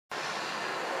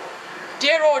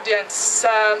Dear audience,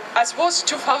 as was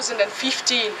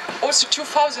 2015, also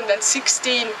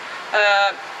 2016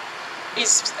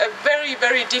 is a very,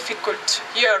 very difficult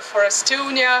year for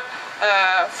Estonia,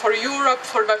 for Europe,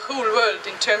 for the whole world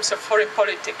in terms of foreign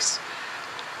politics.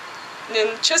 And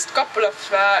just a couple of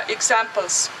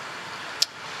examples.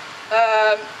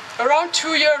 Around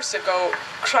 2 years ago,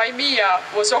 Crimea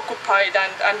was occupied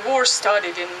and war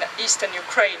started in eastern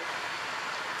Ukraine.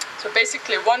 So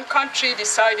basically one country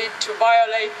decided to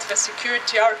violate the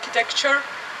security architecture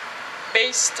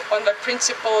based on the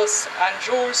principles and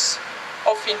rules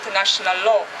of international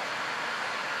law.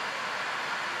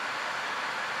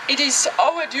 It is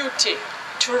our duty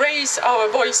to raise our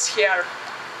voice here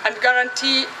and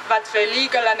guarantee that the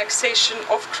legal annexation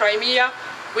of Crimea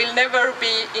will never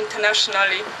be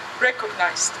internationally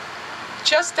recognized,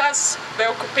 just as the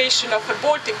occupation of the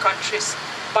Baltic countries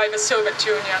by the Soviet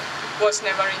Union was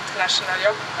never internationally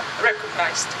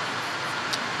recognized.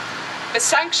 The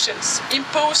sanctions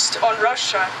imposed on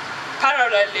Russia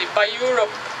parallelly by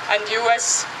Europe and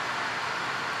US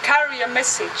carry a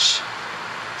message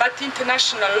that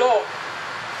international law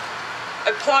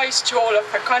applies to all of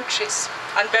the countries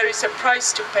and there is a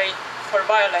price to pay for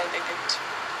violating it.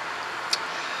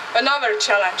 Another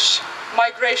challenge,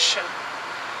 migration.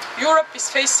 Europe is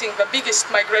facing the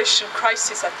biggest migration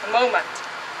crisis at the moment.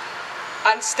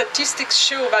 And statistics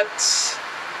show that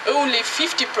only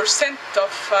 50%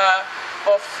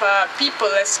 of people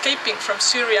escaping from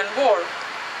Syrian war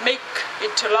make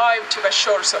it alive to the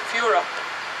shores of Europe.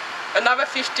 Another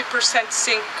 50%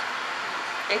 sink,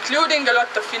 including a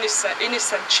lot of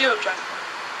innocent children,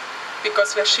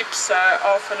 because the ships are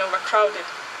often overcrowded.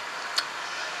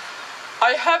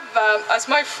 I have, as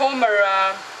my former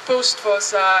post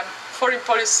was foreign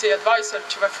policy advisor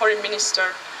to the foreign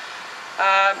minister,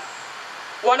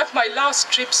 one of my last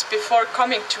trips before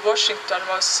coming to Washington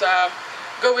was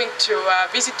going to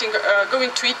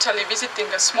Italy, visiting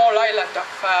a small island of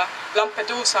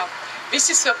Lampedusa.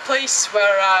 This is a place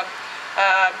where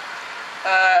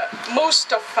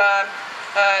most of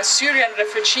Syrian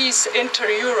refugees enter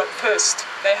Europe first.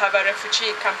 They have a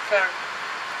refugee camp there.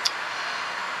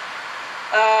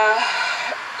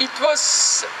 It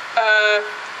was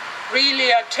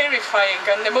really a terrifying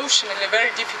and emotionally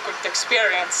very difficult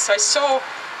experience. I saw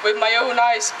with my own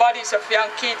eyes bodies of young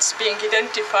kids being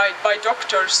identified by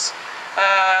doctors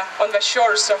on the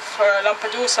shores of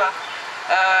Lampedusa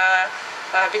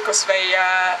because they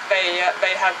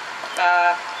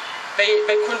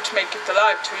couldn't make it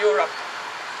alive to Europe.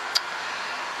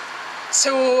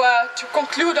 So to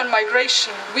conclude on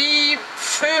migration, we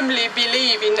firmly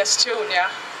believe in Estonia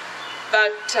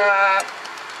that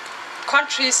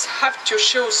countries have to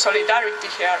show solidarity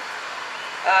here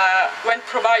when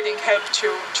providing help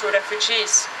to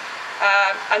refugees.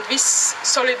 And this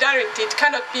solidarity, it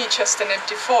cannot be just an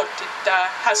empty thought, it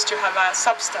has to have a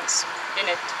substance in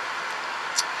it.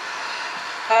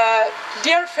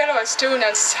 Dear fellow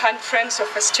Estonians and friends of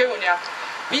Estonia,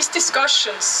 these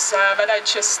discussions that I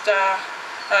just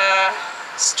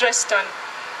stressed on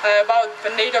about the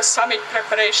NATO summit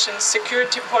preparations,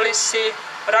 security policy,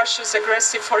 Russia's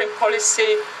aggressive foreign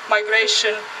policy,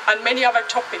 migration, and many other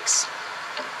topics.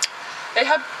 They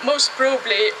have most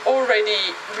probably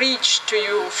already reached to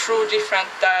you through different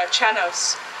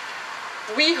channels.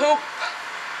 We hope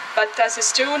that as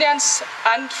Estonians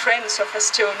and friends of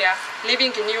Estonia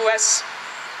living in US,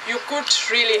 you could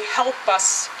really help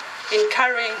us in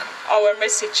carrying our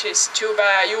messages to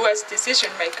the US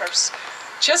decision makers,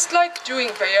 just like during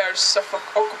the years of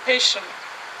occupation,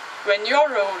 when your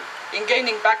role in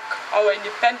gaining back our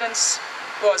independence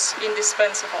was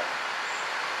indispensable.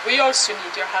 We also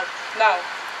need your help now.